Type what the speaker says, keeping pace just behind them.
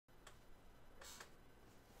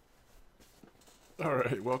All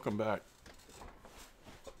right, welcome back.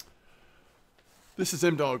 This is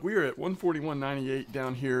M-Dog. We are at 141.98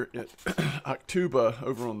 down here at Akhtuba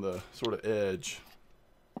over on the sort of edge.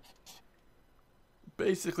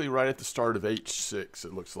 Basically right at the start of H6,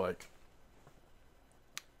 it looks like.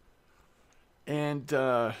 And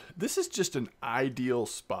this is just an ideal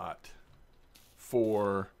spot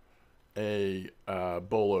for a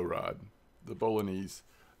bolo rod, the Bolognese.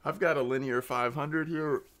 I've got a linear 500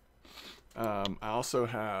 here. I also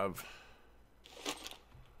have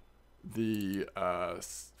the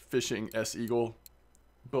Fishing S-Eagle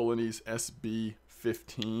Bolognese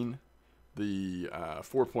SB15, the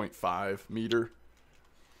 4.5 meter.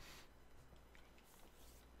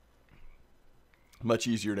 Much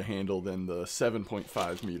easier to handle than the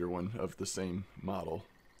 7.5 meter one of the same model.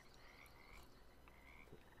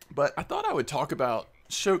 But I thought I would talk about,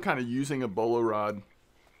 show kind of using a bolo rod.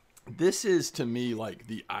 This is, to me, like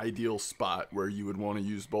the ideal spot where you would want to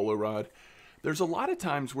use bolo rod. There's a lot of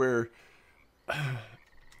times where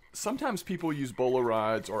sometimes people use bolo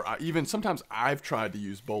rods, or even sometimes I've tried to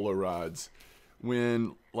use bolo rods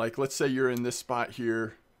when, like, let's say you're in this spot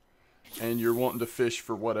here and you're wanting to fish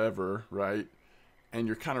for whatever, right? And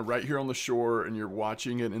you're kind of right here on the shore and you're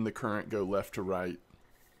watching it in the current go left to right.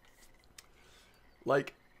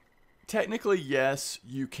 Like, technically, yes,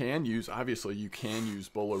 you can use, obviously you can use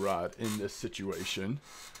bolo rod in this situation,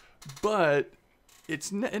 but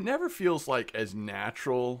it never feels like as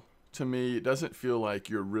natural to me. It doesn't feel like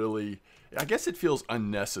you're really, I guess it feels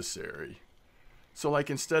unnecessary. So like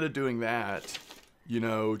instead of doing that, you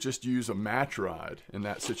know, just use a match rod in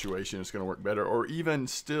that situation. It's going to work better. Or even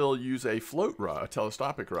still use a float rod, a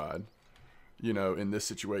telescopic rod, you know, in this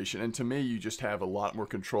situation. And to me, you just have a lot more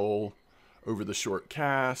control over the short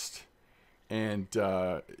cast. And,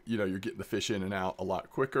 you know, you're getting the fish in and out a lot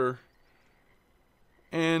quicker.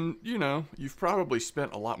 And, you know, you've probably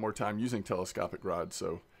spent a lot more time using telescopic rods,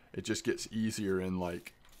 so it just gets easier in,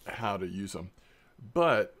 like, how to use them.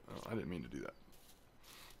 But, oh, I didn't mean to do that.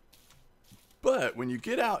 But when you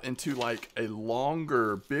get out into, like, a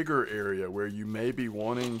longer, bigger area where you may be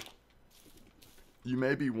wanting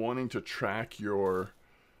to track your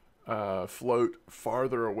float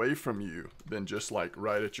farther away from you than just like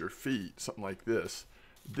right at your feet, something like this,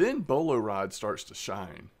 then bolo rod starts to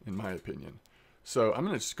shine, in my opinion. So I'm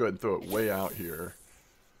going to just go ahead and throw it way out here.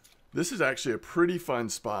 This is actually a pretty fun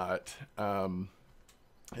spot. In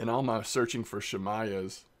all my searching for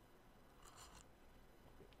shamayas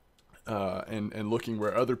and looking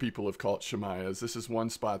where other people have caught shamayas, this is one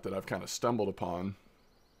spot that I've kind of stumbled upon.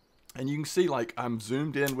 And you can see, like, I'm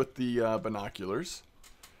zoomed in with the binoculars.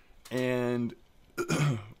 And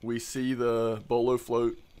we see the bolo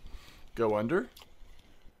float go under,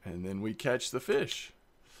 and then we catch the fish.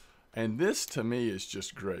 And this, to me, is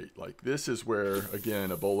just great. Like, this is where, again,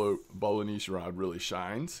 a Bolognese rod really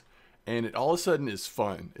shines. And it all of a sudden is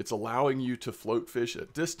fun. It's allowing you to float fish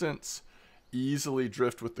at distance, easily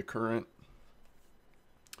drift with the current.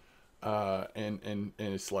 And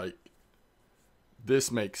it's like,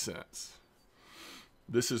 this makes sense.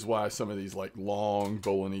 This is why some of these like long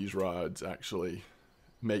Bolognese rods actually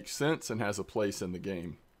make sense and has a place in the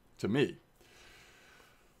game to me.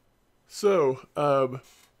 So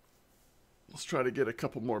let's try to get a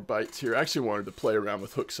couple more bites here. I actually wanted to play around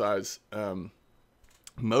with hook size.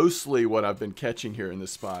 Mostly what I've been catching here in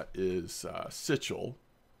this spot is sitchel,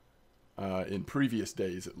 in previous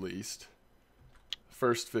days at least.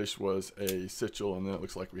 First fish was a sitchel, and then it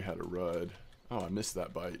looks like we had a rudd. Oh, I missed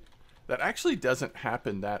that bite. That actually doesn't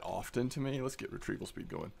happen that often to me. Let's get retrieval speed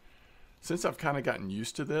going. Since I've kind of gotten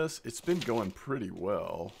used to this, it's been going pretty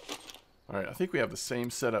well. All right, I think we have the same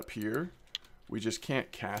setup here. We just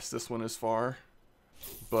can't cast this one as far.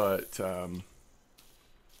 But I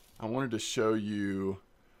wanted to show you.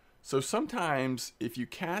 So sometimes if you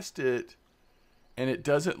cast it and it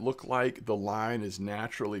doesn't look like the line is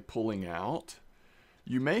naturally pulling out,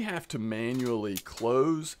 you may have to manually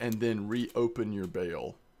close and then reopen your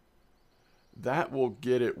bail. That will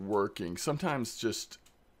get it working. Sometimes just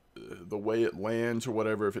the way it lands or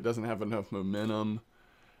whatever, if it doesn't have enough momentum,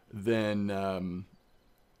 then,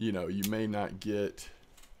 you know, you may not get...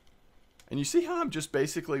 And you see how I'm just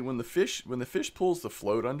basically, when the fish pulls the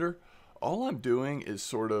float under, all I'm doing is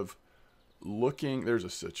sort of looking... There's a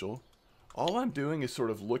sitchel. All I'm doing is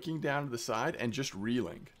sort of looking down to the side and just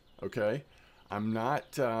reeling, okay? I'm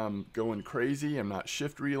not going crazy. I'm not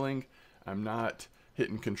shift reeling. I'm not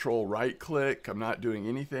hitting control right click. I'm not doing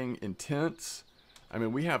anything intense. I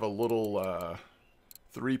mean, we have a little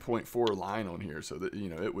 3.4 line on here, so that, you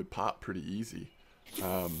know, it would pop pretty easy.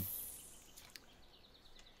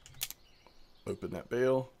 Open that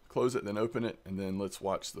bail, close it, then open it, and then let's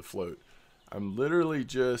watch the float. I'm literally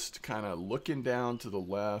just kind of looking down to the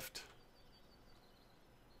left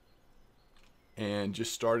and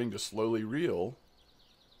just starting to slowly reel.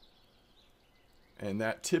 And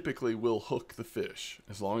that typically will hook the fish,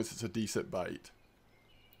 as long as it's a decent bite.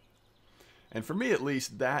 And for me, at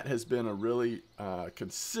least, that has been a really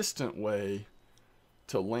consistent way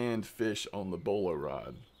to land fish on the bolo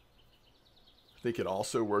rod. I think it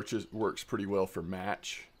also works pretty well for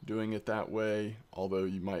match, doing it that way, although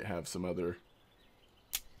you might have some other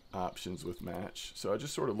options with match. So I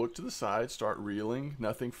just sort of look to the side, start reeling,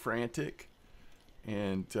 nothing frantic,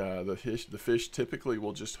 and the fish typically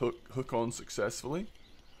will just hook on successfully,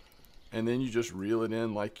 and then you just reel it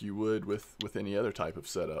in like you would with any other type of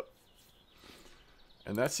setup.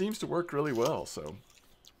 And that seems to work really well. So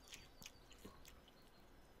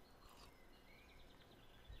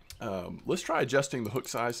let's try adjusting the hook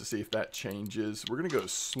size to see if that changes. We're going to go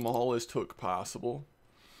smallest hook possible.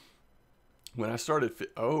 When I started,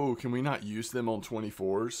 oh, can we not use them on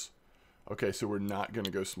 24s? Okay, so we're not going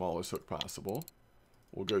to go smallest hook possible.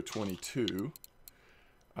 We'll go 22.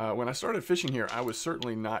 When I started fishing here, I was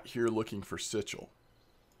certainly not here looking for Sichel.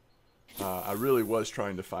 I really was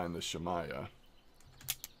trying to find the Shamaya.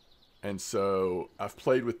 And so I've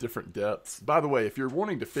played with different depths. By the way, if you're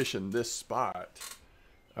wanting to fish in this spot,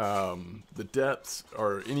 the depths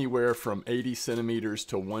are anywhere from 80 centimeters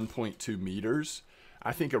to 1.2 meters.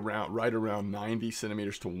 I think right around 90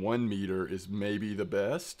 centimeters to 1 meter is maybe the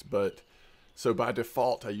best. But so by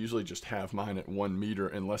default, I usually just have mine at 1 meter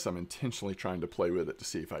unless I'm intentionally trying to play with it to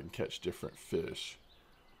see if I can catch different fish.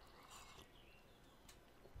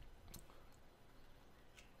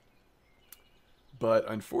 But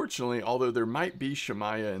unfortunately, although there might be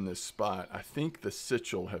Shamaya in this spot, I think the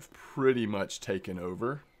Sichel have pretty much taken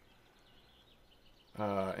over.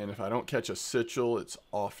 And if I don't catch a Sichel, it's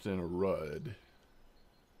often a Rudd.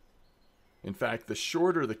 In fact, the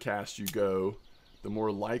shorter the cast you go, the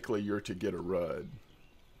more likely you're to get a Rudd.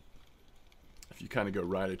 If you kind of go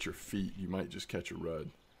right at your feet, you might just catch a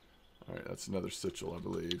Rudd. All right, that's another Sichel, I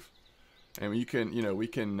believe. And you can, we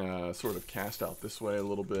can sort of cast out this way a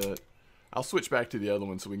little bit. I'll switch back to the other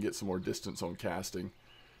one so we can get some more distance on casting.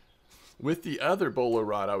 With the other bolo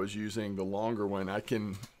rod I was using, the longer one, I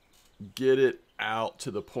can get it out to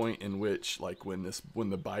the point in which, like when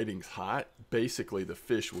the biting's hot, basically the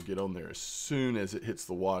fish will get on there as soon as it hits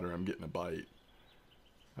the water. I'm getting a bite,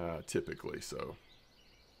 typically. So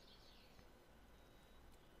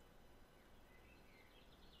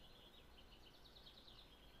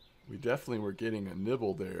we definitely were getting a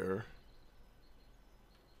nibble there.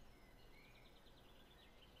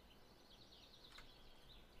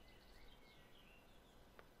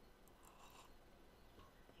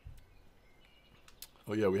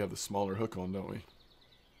 Oh yeah, we have the smaller hook on, don't we?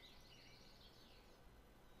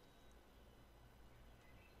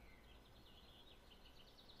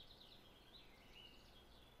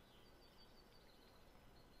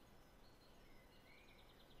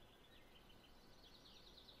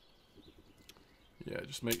 Yeah,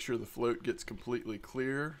 just make sure the float gets completely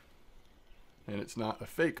clear and it's not a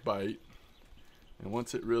fake bite. And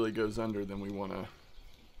once it really goes under, then we want to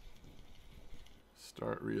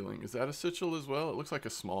start reeling. Is that a Sichel as well? It looks like a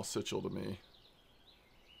small Sichel to me.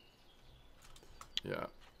 Yeah.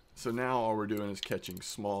 So now all we're doing is catching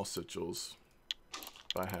small Sichels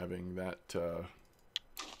by having that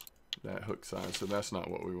that hook size. So that's not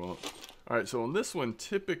what we want. All right. So on this one,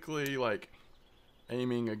 typically like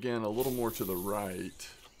aiming again a little more to the right.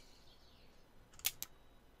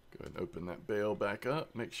 Go ahead and open that bail back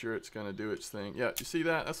up. Make sure it's going to do its thing. Yeah. You see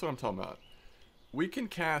that? That's what I'm talking about. We can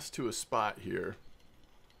cast to a spot here.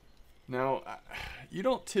 Now, you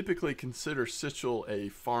don't typically consider Sichel a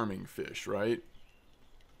farming fish, right?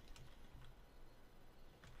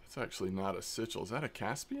 It's actually not a Sichel. Is that a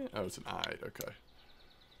Caspian? Oh, it's an Ide. Okay.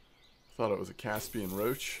 Thought it was a Caspian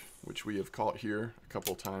roach, which we have caught here a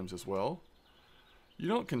couple times as well. You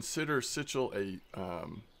don't consider Sichel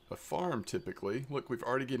a farm typically. Look, we're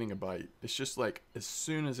already getting a bite. It's just like as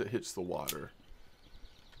soon as it hits the water.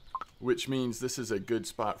 Which means this is a good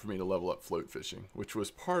spot for me to level up float fishing, which was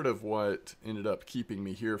part of what ended up keeping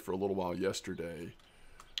me here for a little while yesterday,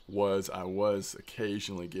 was I was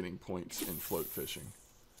occasionally getting points in float fishing.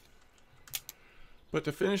 But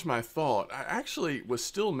to finish my thought, I actually was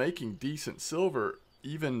still making decent silver,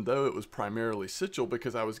 even though it was primarily Sichel,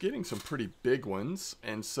 because I was getting some pretty big ones,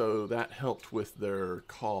 and so that helped with their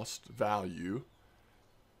cost value.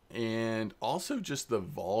 And also just the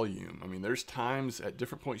volume. I mean, there's times at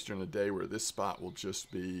different points during the day where this spot will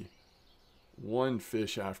just be one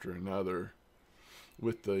fish after another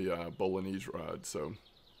with the Bolognese rod. So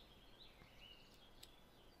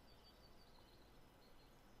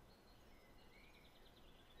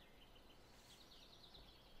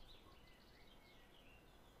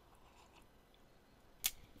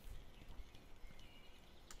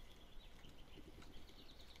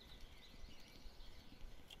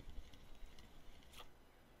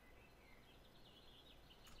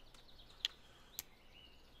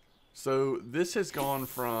So this has gone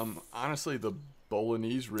from, honestly, the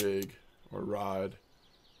Bolognese rig or rod.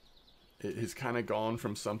 It has kind of gone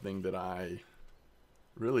from something that I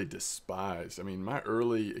really despised. I mean, my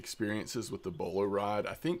early experiences with the Bolo rod,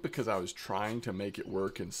 I think because I was trying to make it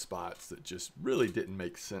work in spots that just really didn't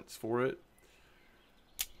make sense for it.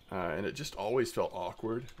 And it just always felt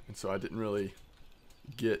awkward. And so I didn't really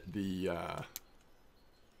get the, I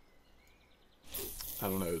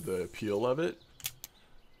don't know, the appeal of it.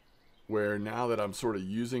 Where now that I'm sort of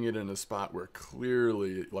using it in a spot where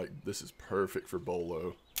clearly, like, this is perfect for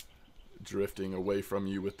Bolo, drifting away from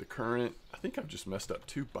you with the current. I think I've just messed up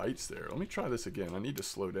 2 bites there. Let me try this again. I need to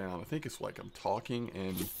slow down. I think it's like I'm talking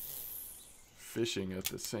and fishing at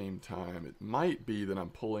the same time. It might be that I'm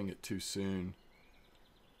pulling it too soon.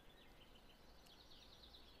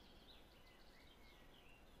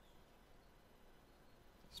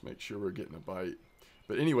 Let's make sure we're getting a bite.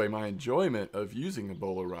 But anyway, my enjoyment of using the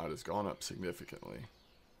Bolo rod has gone up significantly.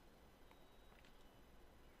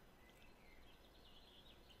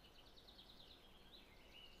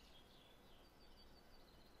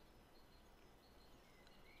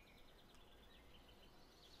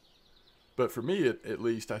 But for me, at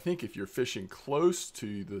least, I think if you're fishing close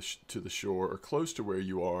to the shore or close to where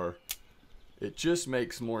you are, it just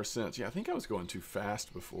makes more sense. Yeah, I think I was going too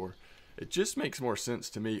fast before. It just makes more sense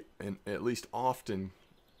to me, and at least often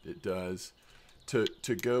it does,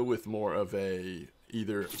 to go with more of a,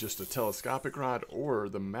 either just a telescopic rod or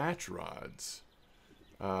the match rods.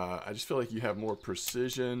 I just feel like you have more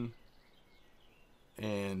precision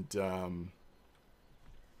and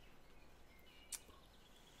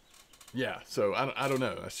yeah, so I don't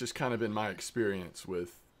know. That's just kind of been my experience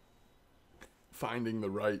with finding the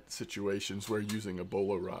right situations where using a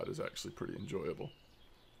Bolo rod is actually pretty enjoyable.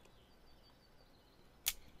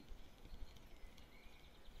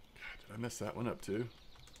 God, did I mess that one up too?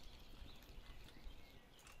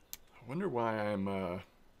 I wonder why I'm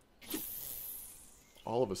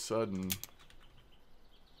all of a sudden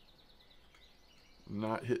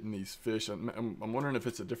not hitting these fish. I'm wondering if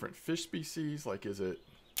it's a different fish species. Like, is it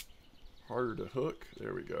harder to hook?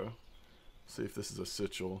 There we go. See if this is a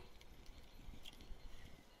sitchel.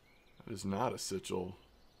 That is not a sitchel.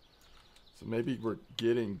 So maybe we're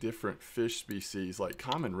getting different fish species. Like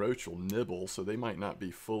common roach will nibble, so they might not be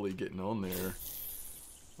fully getting on there.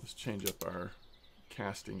 Let's change up our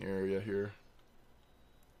casting area here.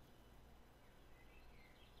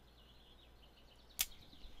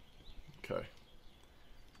 Okay.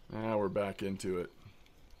 Now we're back into it.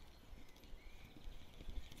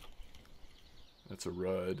 That's a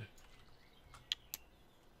rud.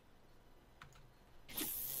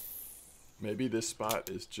 Maybe this spot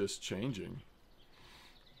is just changing.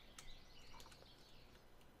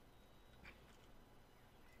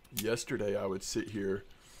 Yesterday I would sit here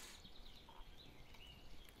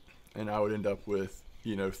and I would end up with,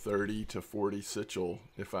 you know, 30 to 40 sitchel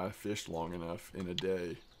if I fished long enough in a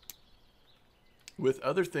day. With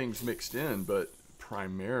other things mixed in, but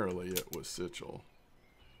primarily it was sitchel.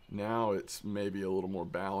 Now it's maybe a little more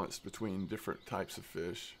balanced between different types of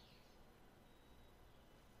fish.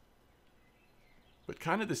 But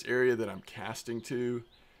kind of this area that I'm casting to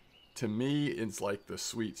me, it's like the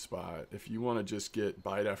sweet spot. If you want to just get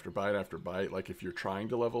bite after bite after bite, like if you're trying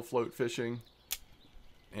to level float fishing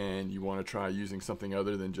and you want to try using something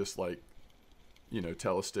other than just like, you know,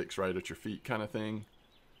 telesticks right at your feet kind of thing,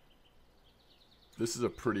 this is a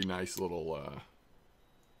pretty nice little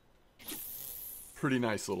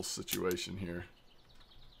situation here.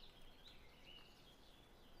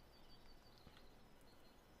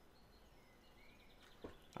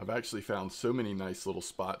 I've actually found so many nice little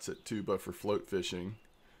spots at Tuba for float fishing.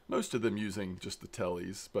 Most of them using just the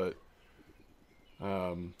tellies, but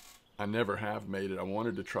I never have made it. I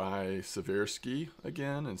wanted to try Seversky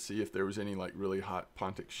again and see if there was any like really hot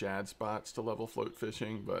Pontic shad spots to level float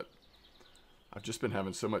fishing, but I've just been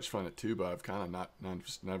having so much fun at Tuba, I've kind of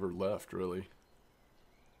just never left really.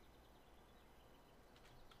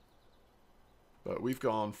 But we've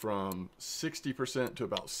gone from 60% to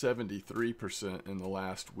about 73% in the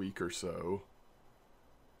last week or so.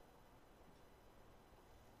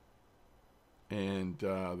 And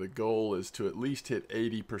the goal is to at least hit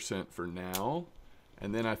 80% for now.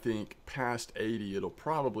 And then I think past 80, it'll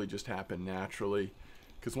probably just happen naturally.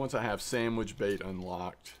 Because once I have sandwich bait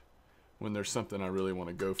unlocked, when there's something I really want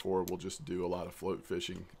to go for, we'll just do a lot of float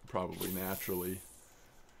fishing, probably naturally.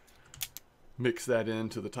 Mix that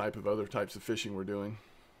into the type of other types of fishing we're doing.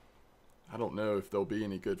 I don't know if there'll be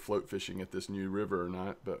any good float fishing at this new river or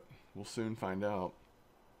not, but we'll soon find out.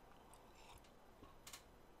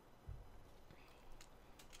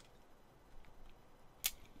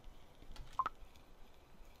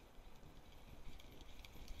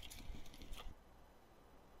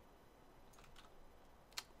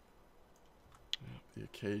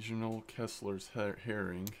 occasional Kessler's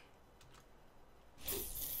herring.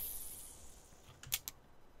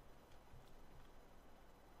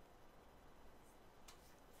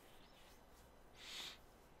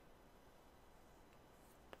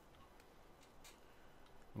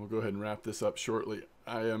 We'll go ahead and wrap this up shortly.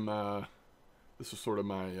 I am, this was sort of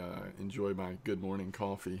my enjoy my good morning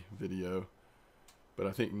coffee video. But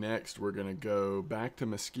I think next we're going to go back to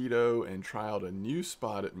Mosquito and try out a new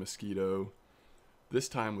spot at Mosquito. This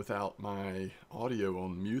time without my audio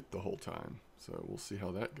on mute the whole time. So we'll see how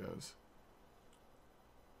that goes.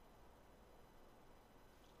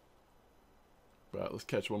 But let's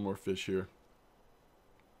catch one more fish here.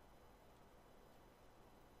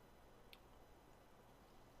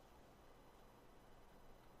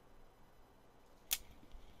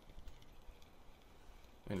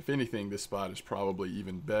 And if anything, this spot is probably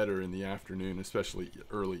even better in the afternoon, especially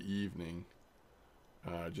early evening,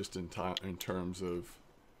 just in terms of,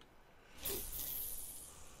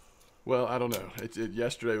 well, I don't know.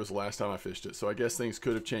 Yesterday was the last time I fished it, so I guess things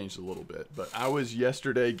could have changed a little bit. But I was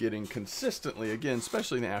yesterday getting consistently, again,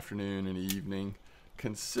 especially in the afternoon and evening,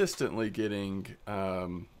 consistently getting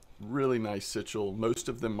really nice sitchel, most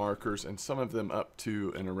of them markers, and some of them up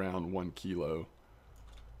to and around 1 kilo.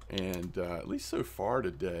 And at least so far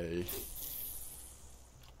today,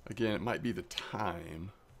 again, it might be the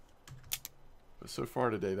time, but so far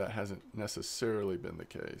today that hasn't necessarily been the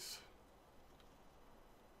case.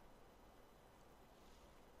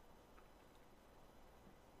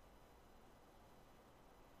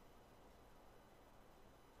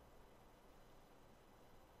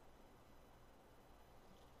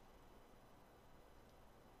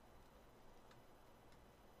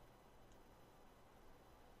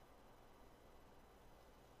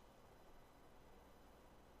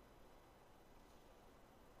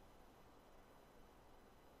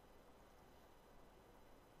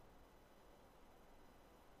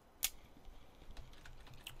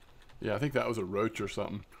 Yeah, I think that was a roach or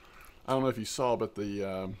something. I don't know if you saw, but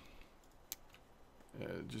the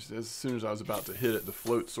just as soon as I was about to hit it, the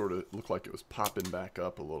float sort of looked like it was popping back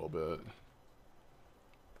up a little bit.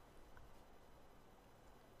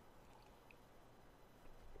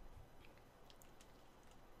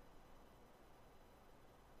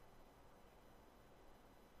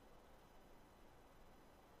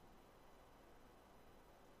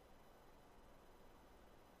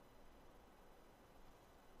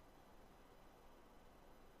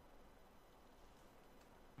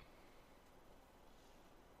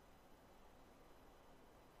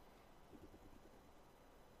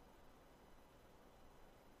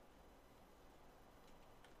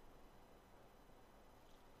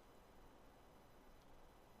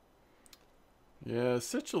 Yeah,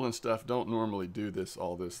 Sitchell and stuff don't normally do this,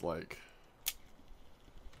 all this like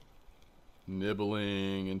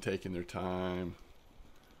nibbling and taking their time.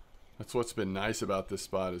 That's what's been nice about this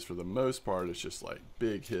spot, is for the most part it's just like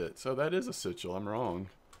big hit. So that is a Sitchell, I'm wrong.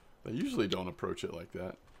 They usually don't approach it like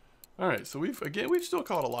that. Alright, so we've still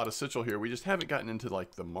caught a lot of Sitchell here. We just haven't gotten into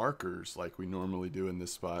like the markers like we normally do in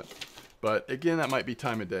this spot. But again, that might be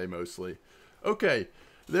time of day mostly. Okay.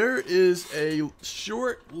 There is a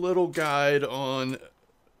short little guide on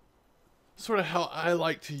sort of how I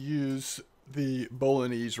like to use the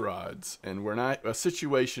Bolognese rods, and we're not a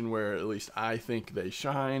situation where at least I think they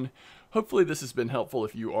shine. Hopefully this has been helpful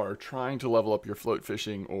if you are trying to level up your float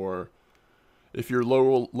fishing, or if you're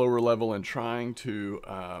lower level and trying to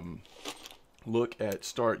look at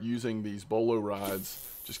start using these Bolo rods.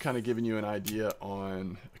 Just kind of giving you an idea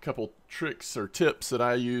on a couple tricks or tips that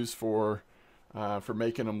I use for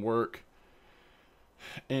making them work,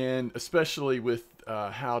 and especially with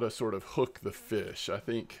how to sort of hook the fish. I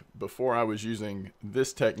think before I was using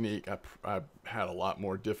this technique, I had a lot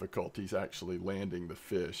more difficulties actually landing the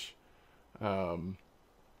fish,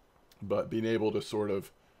 but being able to sort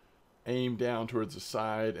of aim down towards the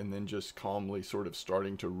side and then just calmly sort of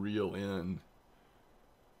starting to reel in,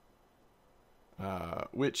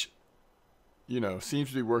 which, you know, seems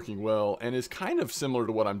to be working well and is kind of similar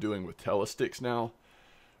to what I'm doing with telesticks now.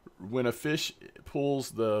 When a fish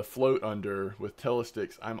pulls the float under with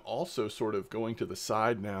telesticks, I'm also sort of going to the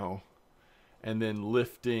side now and then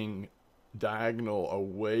lifting diagonal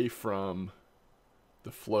away from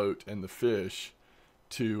the float and the fish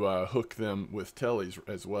to hook them with tellies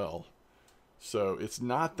as well. So it's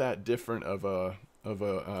not that different of a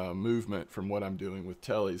movement from what I'm doing with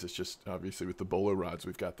tellies. It's just obviously with the Bolo rods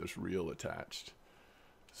we've got this reel attached.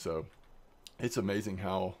 So it's amazing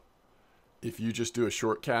how if you just do a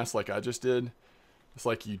short cast like I just did, it's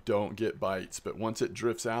like you don't get bites, but once it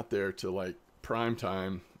drifts out there to like prime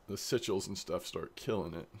time, the Sitchels and stuff start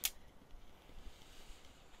killing it.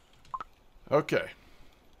 Okay.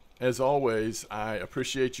 As always, I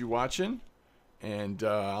appreciate you watching, and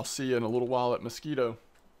I'll see you in a little while at Mosquito.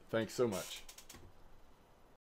 Thanks so much.